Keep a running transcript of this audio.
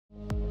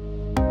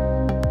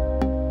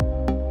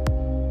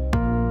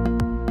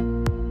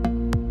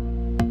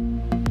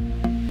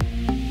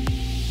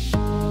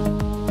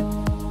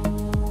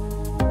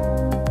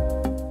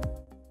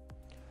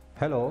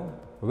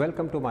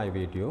Welcome to my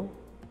video.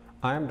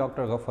 I am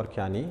Dr. Ghaffer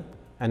Kiani,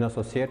 an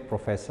associate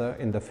professor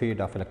in the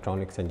field of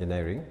electronics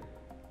engineering.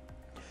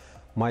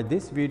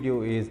 This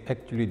video is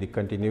actually the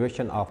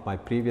continuation of my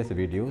previous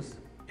videos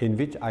in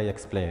which I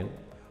explain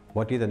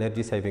what is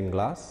energy saving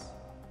glass,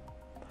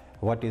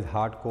 what is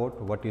hard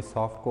coat, what is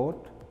soft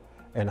coat,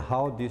 and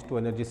how these two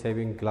energy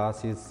saving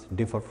glasses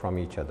differ from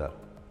each other.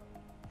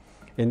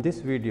 In this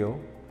video,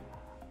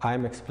 I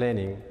am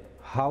explaining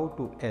how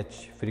to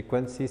etch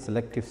frequency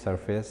selective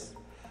surface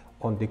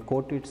on the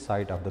coated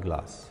side of the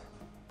glass.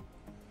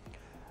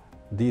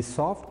 The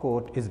soft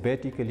coat is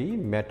basically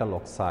metal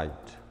oxide.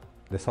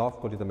 The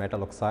soft coat is the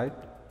metal oxide.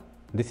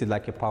 This is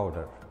like a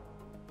powder.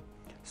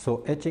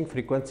 So etching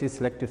frequency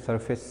selective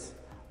surface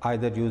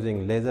either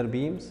using laser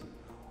beams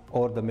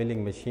or the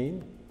milling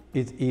machine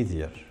is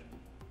easier.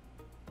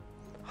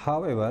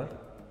 However,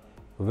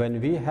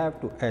 when we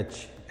have to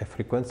etch a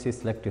frequency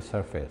selective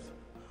surface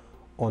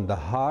on the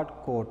hard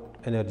coat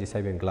energy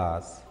saving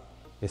glass,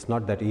 it's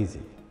not that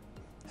easy.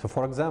 So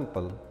for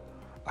example,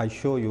 I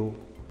show you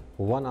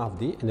one of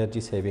the energy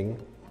saving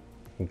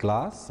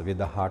glass with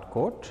the hard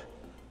coat.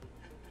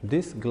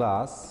 This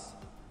glass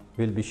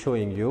will be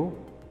showing you,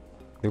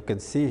 you can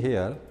see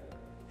here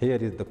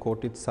is the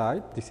coated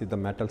side, this is the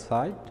metal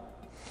side,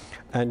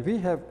 and we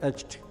have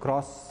etched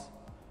cross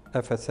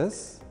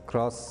FSS,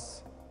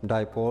 cross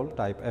dipole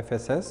type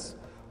FSS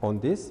on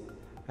this,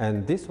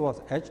 and this was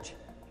etched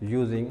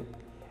using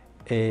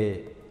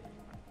a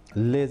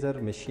laser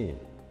machine.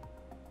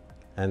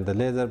 And the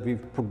laser, we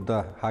put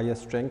the higher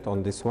strength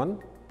on this one.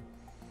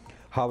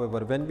 However,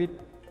 when we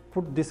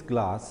put this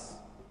glass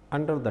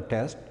under the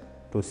test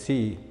to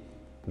see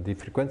the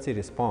frequency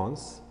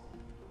response,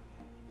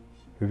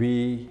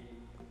 we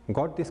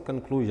got this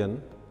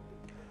conclusion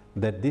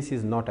that this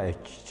is not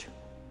etched.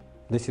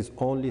 This is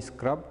only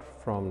scrubbed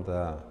from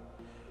the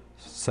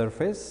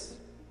surface,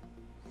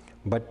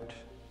 but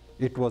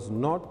it was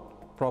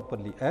not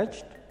properly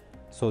etched,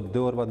 so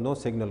there was no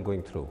signal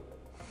going through.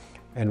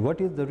 And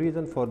what is the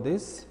reason for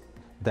this?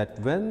 That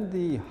when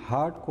the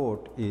hard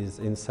coat is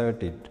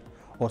inserted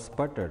or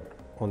sputtered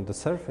on the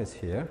surface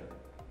here,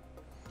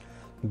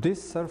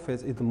 this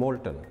surface is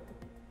molten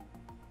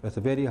at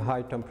a very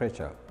high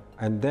temperature,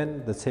 and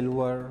then the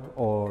silver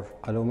or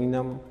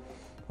aluminum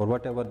or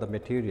whatever the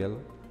material,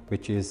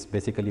 which is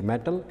basically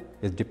metal,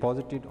 is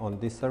deposited on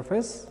this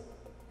surface.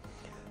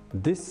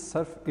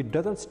 It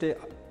doesn't stay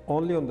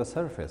only on the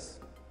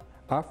surface.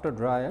 After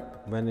dry,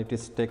 when it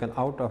is taken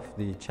out of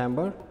the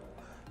chamber,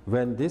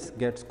 when this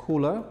gets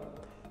cooler,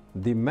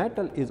 the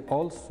metal is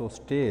also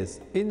stays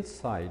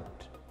inside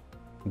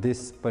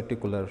this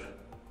particular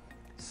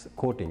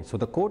coating. So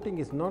the coating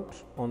is not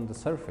on the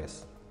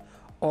surface,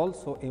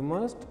 also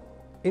immersed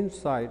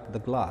inside the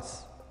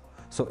glass.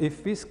 So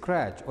if we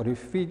scratch or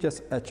if we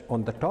just etch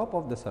on the top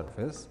of the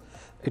surface,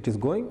 it is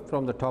going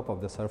from the top of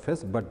the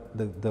surface, but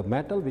the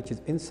metal which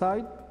is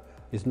inside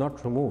is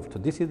not removed. So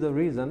this is the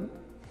reason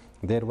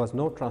there was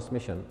no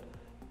transmission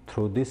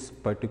through this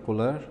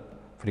particular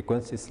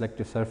frequency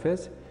selective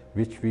surface,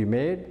 which we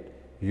made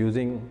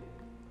using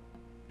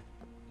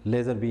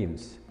laser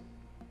beams.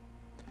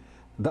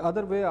 The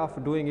other way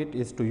of doing it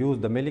is to use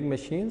the milling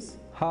machines.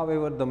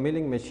 However, the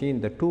milling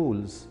machine, the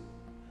tools,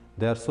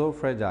 they are so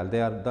fragile.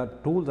 The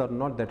tools are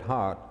not that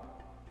hard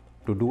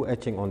to do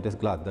etching on this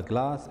glass. The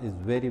glass is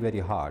very, very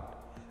hard,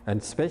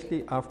 and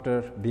especially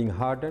after being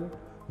hardened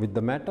with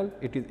the metal,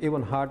 it is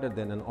even harder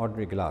than an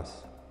ordinary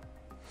glass.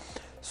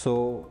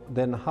 So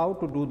then how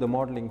to do the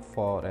modeling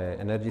for an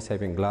energy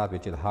saving glass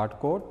which is hard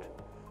coat?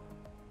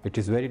 It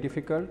is very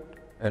difficult,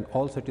 and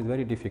also it is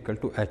very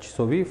difficult to etch.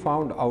 So we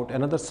found out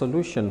another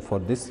solution for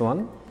this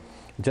one,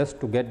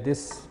 just to get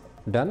this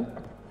done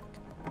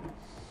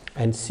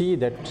and see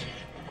that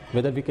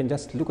whether we can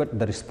just look at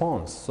the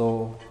response.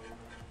 So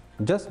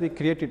just we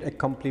created a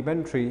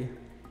complementary,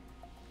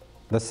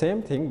 the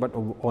same thing but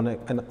on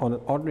an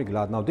ordinary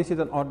glass. Now this is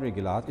an ordinary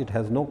glass, it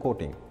has no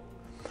coating,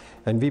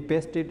 and we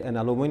pasted an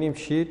aluminum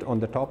sheet on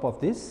the top of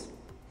this,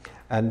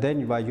 and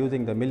then by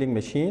using the milling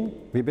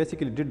machine we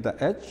basically did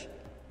the etch.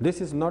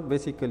 This is not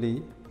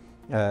basically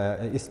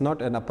it's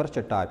not an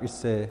aperture type,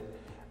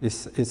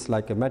 it's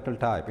like a metal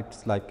type,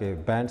 it's like a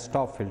band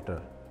stop filter.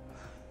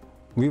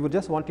 We would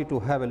just wanted to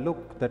have a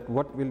look that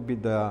what will be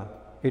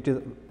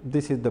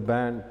this is the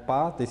band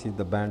pass, this is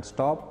the band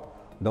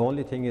stop. The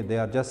only thing is they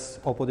are just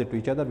opposite to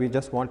each other. We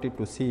just wanted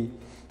to see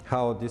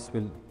how this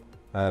will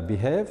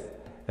behave.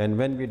 And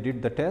when we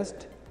did the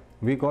test,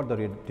 we got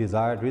the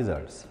desired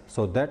results.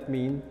 So that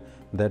means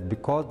that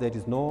because there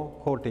is no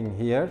coating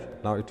here,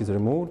 now it is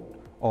removed,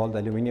 all the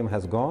aluminum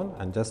has gone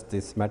and just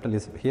this metal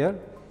is here.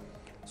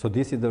 So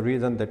this is the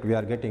reason that we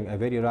are getting a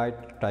very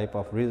right type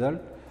of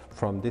result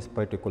from this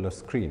particular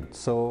screen.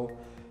 So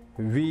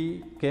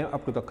we came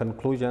up to the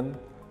conclusion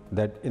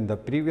that in the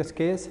previous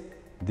case,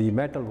 the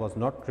metal was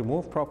not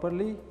removed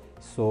properly.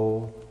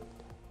 So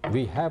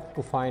we have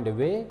to find a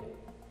way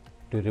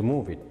to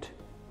remove it.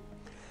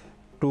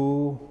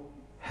 To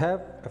have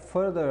a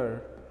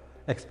further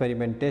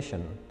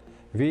experimentation,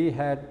 we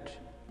had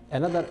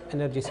another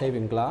energy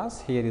saving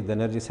glass. Here is the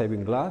energy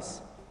saving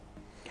glass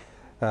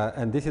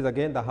and this is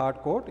again the hard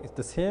coat. It's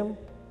the same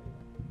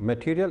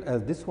material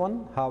as this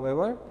one.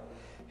 However,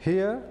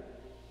 here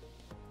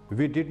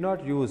we did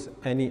not use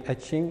any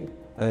etching,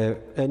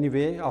 any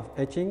way of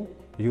etching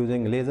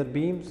using laser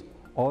beams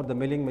or the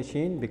milling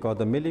machine, because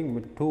the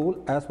milling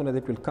tool, as soon as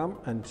it will come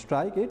and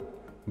strike it,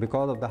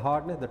 because of the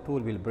hardness, the tool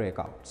will break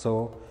out.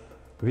 So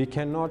we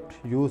cannot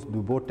use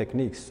both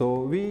techniques.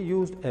 So we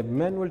used a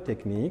manual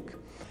technique,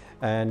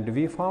 and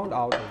we found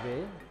out a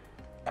way.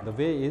 The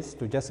way is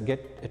to just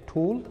get a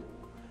tool.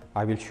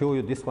 I will show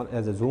you this one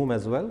as a zoom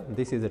as well.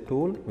 This is a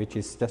tool which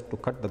is just to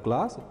cut the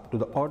glass to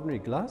the ordinary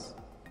glass.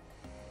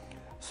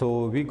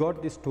 So we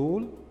got this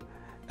tool,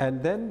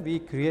 and then we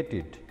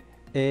created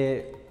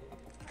a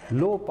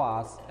low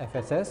pass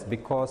FSS,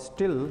 because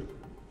still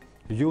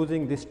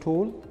using this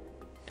tool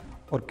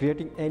or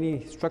creating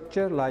any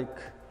structure like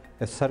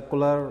a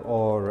circular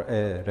or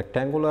a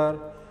rectangular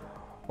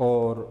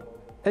or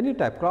any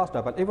type cross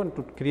double, even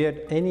to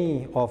create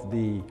any of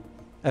the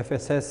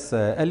FSS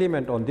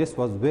element on this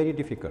was very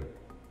difficult.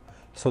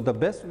 So the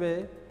best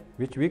way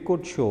which we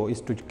could show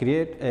is to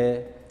create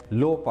a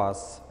low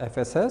pass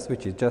FSS,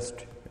 which is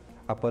just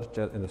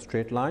aperture in the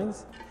straight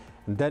lines.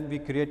 And then we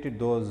created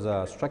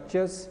those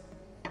structures,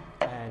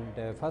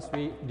 and first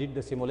we did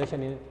the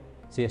simulation in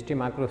CST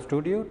Micro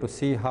Studio to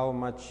see how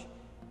much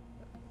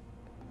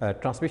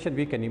transmission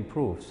we can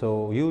improve.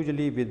 So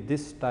usually with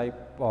this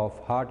type of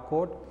hard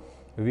coat,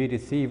 we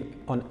receive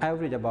on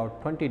average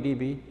about 20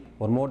 dB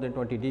or more than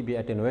 20 dB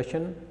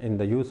attenuation in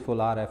the useful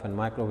RF and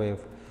microwave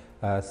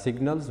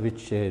signals,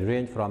 which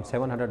range from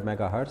 700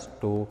 megahertz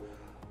to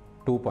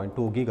 2.2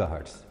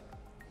 gigahertz.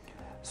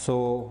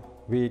 So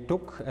we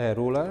took a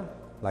ruler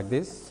like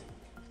this,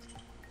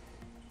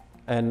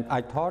 and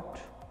I thought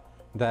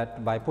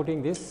that by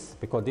putting this,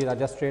 because these are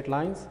just straight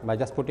lines, by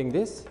just putting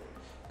this,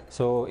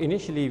 so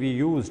initially we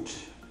used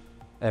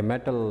a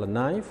metal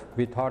knife.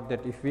 We thought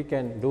that if we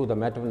can do the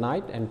metal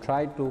knife and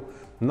try to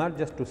not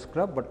just to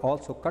scrub but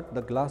also cut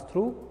the glass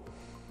through,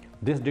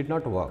 this did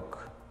not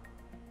work.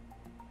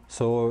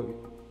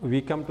 So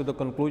we come to the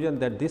conclusion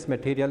that this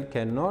material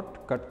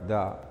cannot cut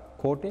the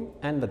coating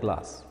and the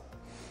glass.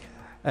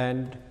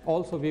 And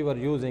also we were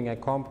using a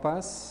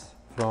compass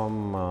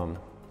from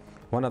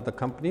one of the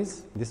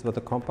companies. This was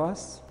the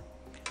compass.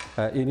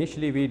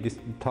 Initially we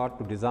thought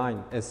to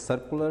design a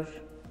circular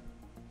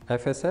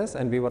FSS,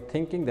 and we were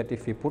thinking that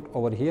if we put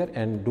over here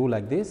and do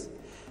like this,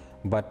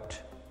 but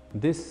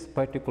this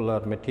particular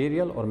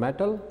material or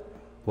metal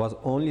was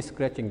only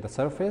scratching the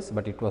surface,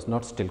 but it was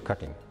not still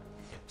cutting.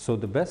 So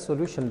the best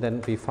solution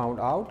then we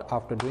found out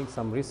after doing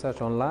some research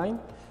online,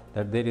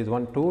 that there is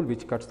one tool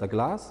which cuts the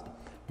glass,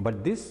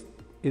 but this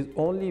is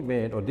only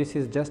made, or this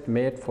is just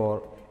made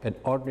for an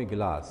ordinary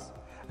glass,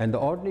 and the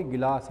ordinary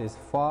glass is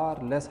far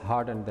less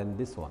hardened than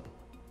this one.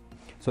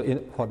 So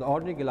for the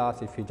ordinary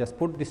glass, if you just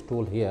put this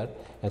tool here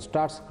and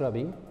start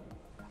scrubbing,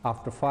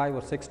 after 5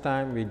 or 6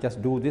 times we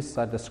just do this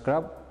at the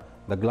scrub,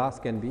 the glass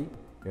can be,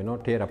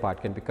 tear apart,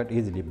 can be cut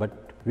easily. But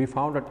we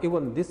found that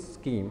even this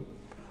scheme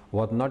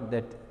was not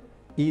that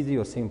easy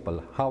or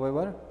simple.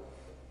 However,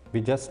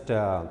 we just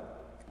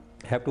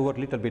have to work a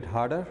little bit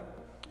harder,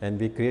 and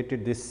we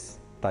created this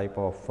type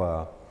of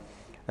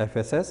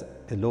FSS,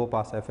 a low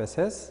pass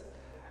FSS,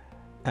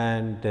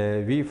 and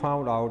we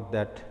found out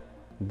that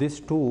this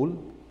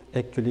tool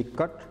actually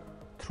cut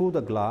through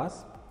the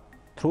glass,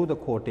 through the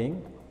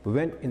coating,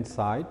 went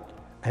inside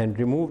and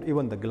removed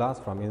even the glass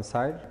from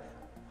inside,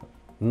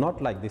 not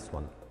like this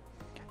one.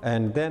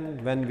 And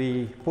then when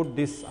we put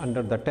this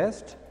under the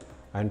test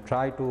and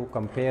try to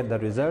compare the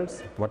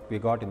results what we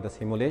got in the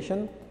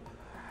simulation,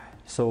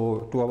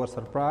 so to our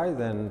surprise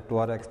and to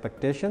our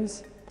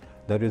expectations,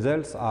 the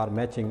results are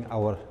matching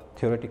our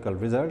theoretical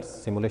results,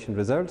 simulation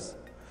results.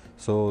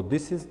 So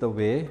this is the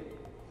way,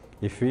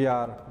 if we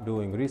are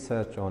doing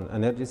research on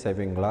energy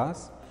saving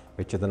glass,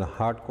 which is a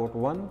hard coat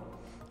one,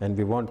 and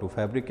we want to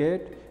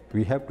fabricate,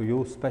 we have to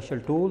use special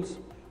tools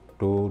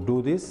to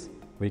do this.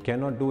 We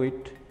cannot do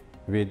it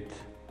with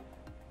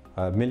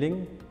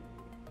milling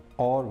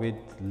or with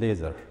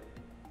laser,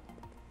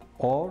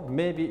 or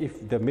maybe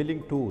if the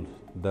milling tools,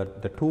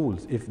 the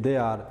tools, if they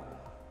are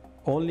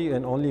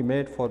only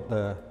made for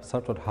the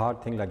sort of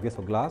hard thing like this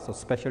or glass or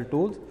special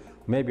tools,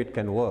 maybe it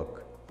can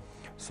work.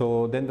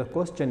 So then the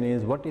question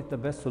is, what is the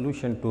best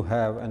solution to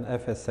have an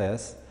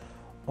FSS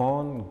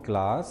on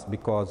glass,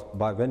 because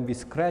when we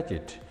scratch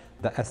it,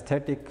 the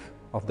aesthetic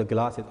of the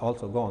glass is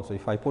also gone. So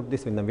if I put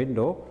this in the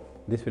window,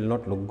 this will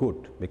not look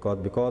good,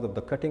 because of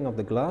the cutting of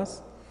the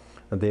glass,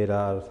 there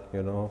are,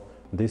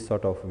 this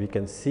sort of, we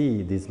can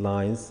see these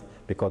lines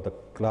because the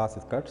glass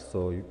is cut,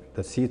 so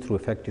the see-through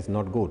effect is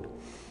not good.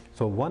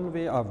 So one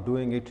way of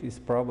doing it is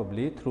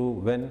probably through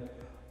when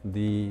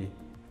the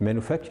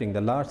manufacturing,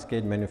 the large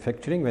scale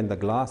manufacturing, when the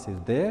glass is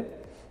there,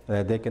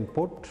 they can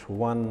put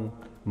one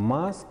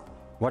mask,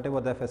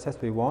 whatever the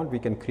FSS we want, we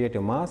can create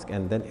a mask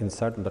and then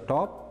insert on the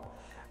top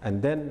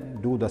and then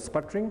do the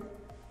sputtering.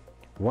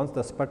 Once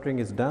the sputtering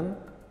is done,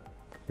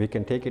 we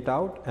can take it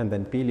out and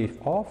then peel it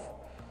off.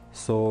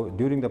 So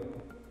during the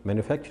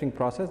manufacturing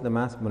process, the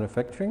mass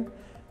manufacturing,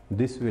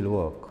 this will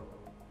work.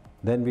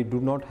 then we do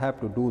not have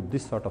to do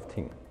this sort of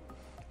thing.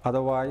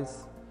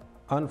 Otherwise,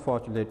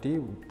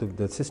 unfortunately,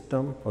 the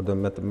system or the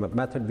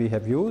method we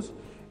have used,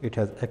 it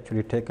has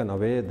actually taken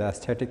away the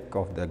aesthetic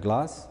of the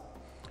glass,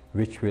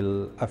 which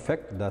will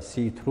affect the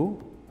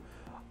see-through,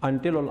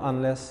 until or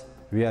unless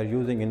we are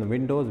using in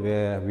windows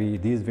where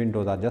these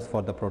windows are just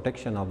for the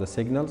protection of the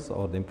signals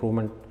or the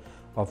improvement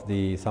of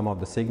some of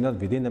the signals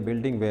within a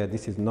building where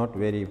this is not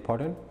very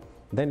important,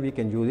 then we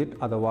can use it.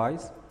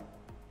 Otherwise,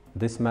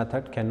 this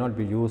method cannot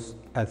be used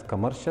as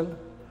commercial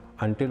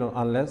until or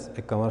unless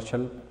a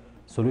commercial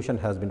solution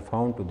has been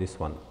found to this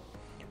one.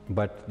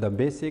 But the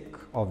basic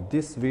of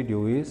this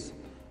video is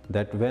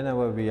that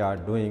whenever we are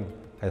doing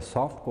a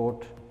soft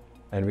coat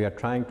and we are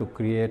trying to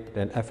create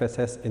an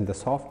FSS in the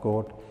soft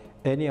coat,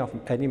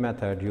 any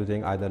method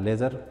using either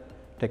laser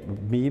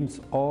beams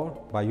or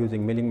by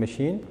using milling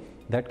machine,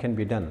 that can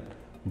be done.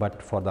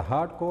 But for the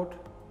hard coat,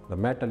 the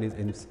metal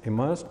is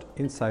immersed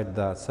inside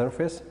the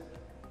surface,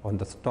 on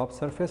the top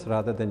surface,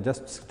 rather than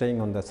just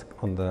staying on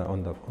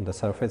the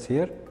surface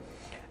here.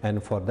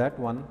 And for that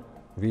one,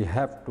 we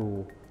have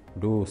to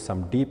do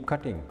some deep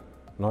cutting,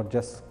 not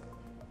just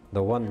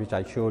the one which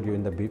I showed you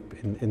in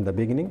the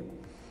beginning.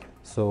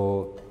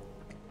 So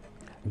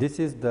this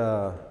is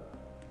the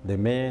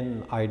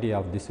main idea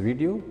of this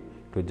video,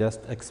 to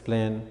just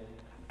explain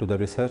to the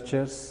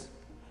researchers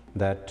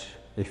that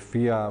if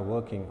we are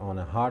working on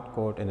a hard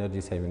coat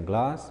energy saving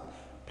glass,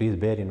 please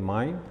bear in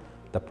mind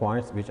the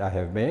points which I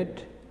have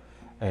made,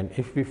 and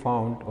if we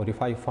found, or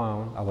if I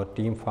found, our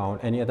team found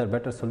any other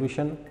better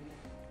solution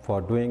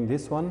for doing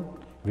this one,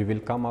 we will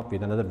come up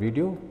with another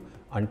video.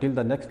 Until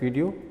the next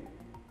video,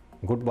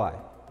 goodbye.